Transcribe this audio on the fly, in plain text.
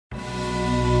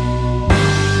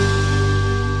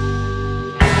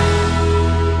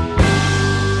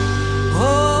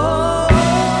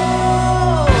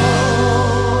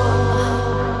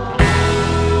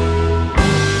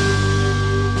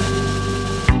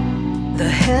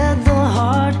head, the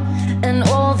heart, and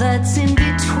all that's in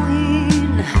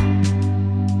between.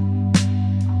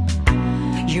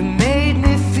 You made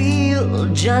me feel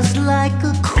just like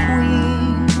a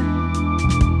queen.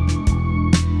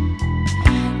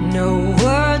 No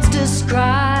words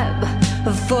describe,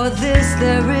 for this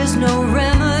there is no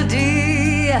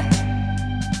remedy.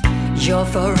 You're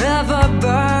forever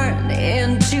burned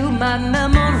into my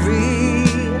memory.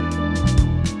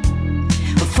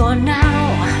 For now,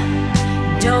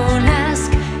 don't ask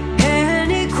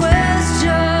any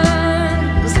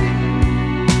questions.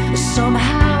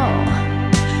 Somehow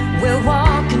we're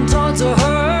walking towards a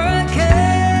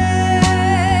hurricane.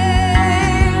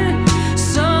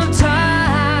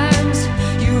 Sometimes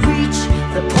you reach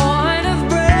the point of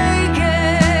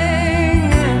breaking,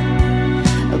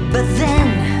 but then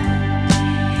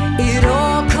it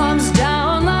all comes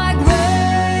down like rain,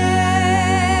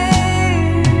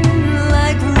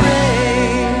 like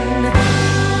rain.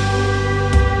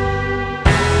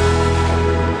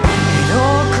 It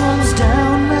all comes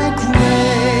down like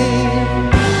rain.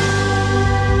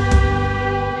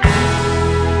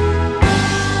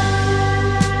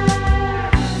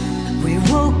 We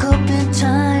woke up in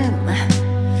time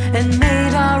and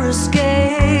made our escape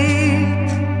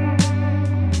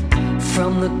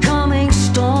from the coming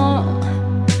storm,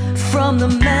 from the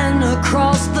men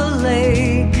across the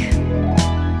lake.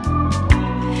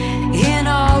 In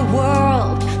our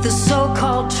world, the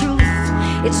so-called truth,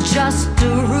 it's just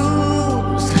a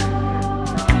ruse.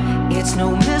 It's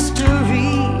no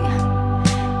mystery.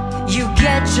 You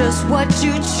get just what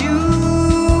you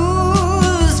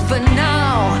choose. For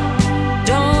now,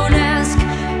 don't ask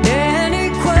any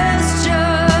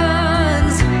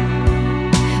questions.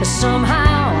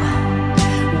 Somehow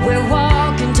we're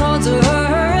walking towards a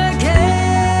hurricane.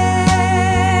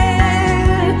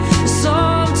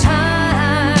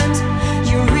 Sometimes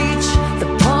you reach the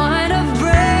point of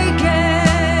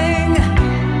breaking,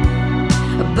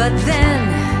 but then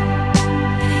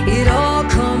it all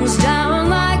comes down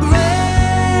like rain,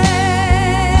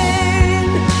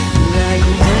 like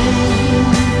rain.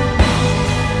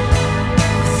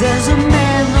 There's a